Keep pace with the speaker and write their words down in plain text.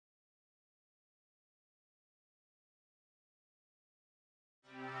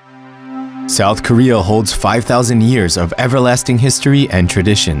South Korea holds 5,000 years of everlasting history and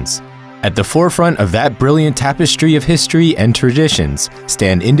traditions. At the forefront of that brilliant tapestry of history and traditions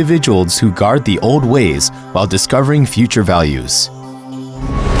stand individuals who guard the old ways while discovering future values.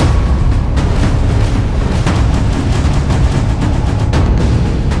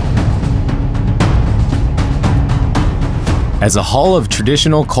 As a hall of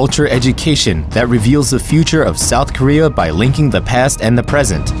traditional culture education that reveals the future of South Korea by linking the past and the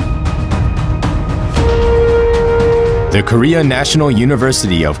present, the Korea National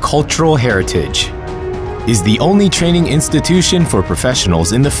University of Cultural Heritage is the only training institution for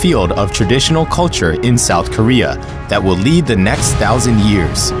professionals in the field of traditional culture in South Korea that will lead the next 1,000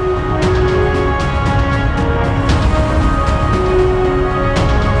 years.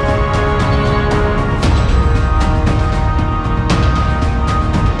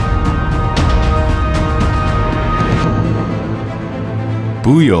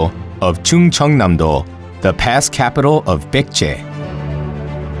 Buyo of Chungcheongnam-do, the past capital of Baekje.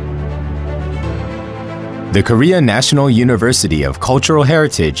 The Korea National University of Cultural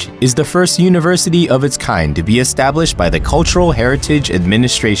Heritage is the first university of its kind to be established by the Cultural Heritage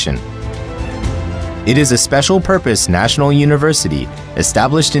Administration. It is a special-purpose national university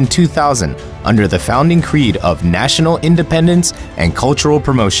established in 2000 under the founding creed of national independence and cultural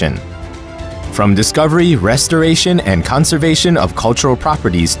promotion. From discovery, restoration, and conservation of cultural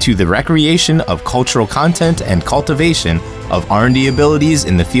properties to the recreation of cultural content and cultivation of R&D abilities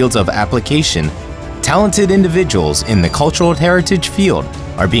in the fields of application, talented individuals in the cultural heritage field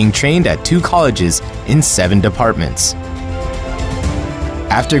are being trained at 2 colleges in 7 departments.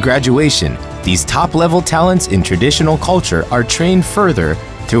 After graduation, these top-level talents in traditional culture are trained further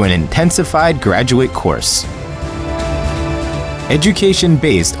through an intensified graduate course. Education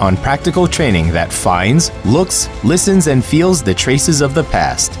based on practical training that finds, looks, listens, and feels the traces of the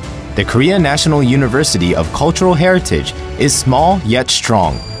past. The Korea National University of Cultural Heritage is small yet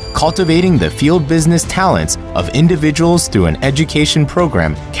strong, cultivating the field business talents of individuals through an education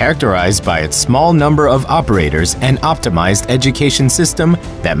program characterized by its small number of operators and optimized education system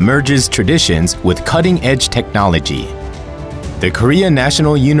that merges traditions with cutting-edge technology. The Korea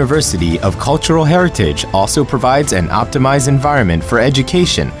National University of Cultural Heritage also provides an optimized environment for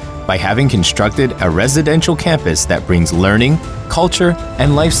education by having constructed a residential campus that brings learning, culture,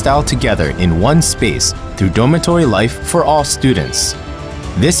 and lifestyle together in one space through dormitory life for all students.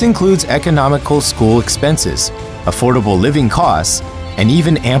 This includes economical school expenses, affordable living costs, and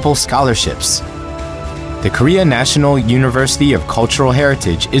even ample scholarships. The Korea National University of Cultural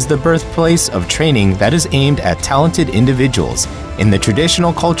Heritage is the birthplace of training that is aimed at talented individuals in the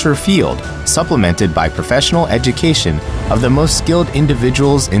traditional culture field, supplemented by professional education of the most skilled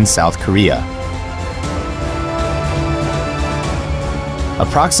individuals in South Korea.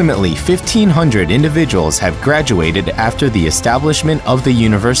 Approximately 1,500 individuals have graduated after the establishment of the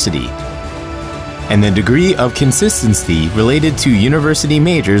university, and the degree of consistency related to university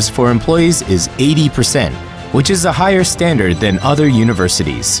majors for employees is 80%, which is a higher standard than other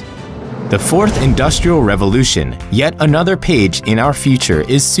universities. The 4th Industrial Revolution, yet another page in our future,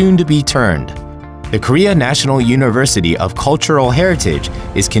 is soon to be turned. The Korea National University of Cultural Heritage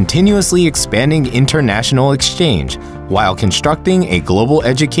is continuously expanding international exchange while constructing a global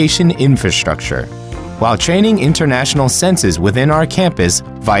education infrastructure. While training international senses within our campus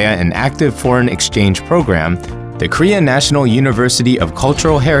via an active foreign exchange program, the Korea National University of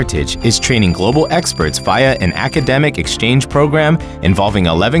Cultural Heritage is training global experts via an academic exchange program involving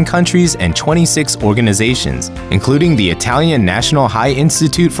 11 countries and 26 organizations, including the Italian National High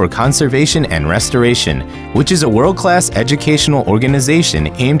Institute for Conservation and Restoration, which is a world-class educational organization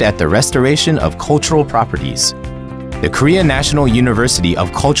aimed at the restoration of cultural properties. The Korea National University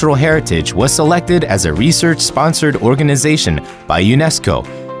of Cultural Heritage was selected as a research-sponsored organization by UNESCO,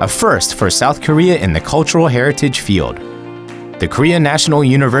 a first for South Korea in the cultural heritage field. The Korea National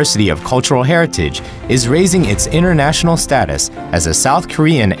University of Cultural Heritage is raising its international status as a South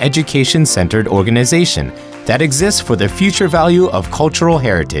Korean education-centered organization that exists for the future value of cultural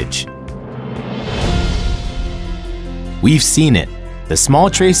heritage. We've seen it. The small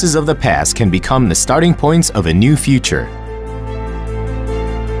traces of the past can become the starting points of a new future.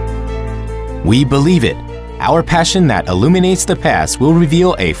 We believe it. Our passion that illuminates the past will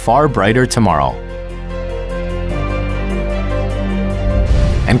reveal a far brighter tomorrow.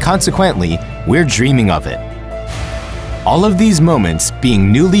 And consequently, we're dreaming of it. All of these moments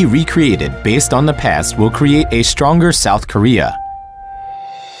being newly recreated based on the past will create a stronger South Korea.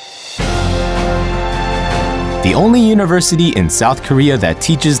 The only university in South Korea that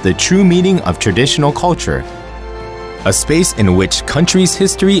teaches the true meaning of traditional culture a space in which country's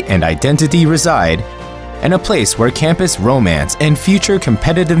history and identity reside, and a place where campus romance and future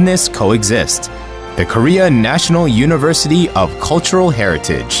competitiveness coexist. The Korea National University of Cultural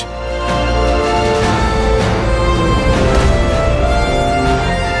Heritage.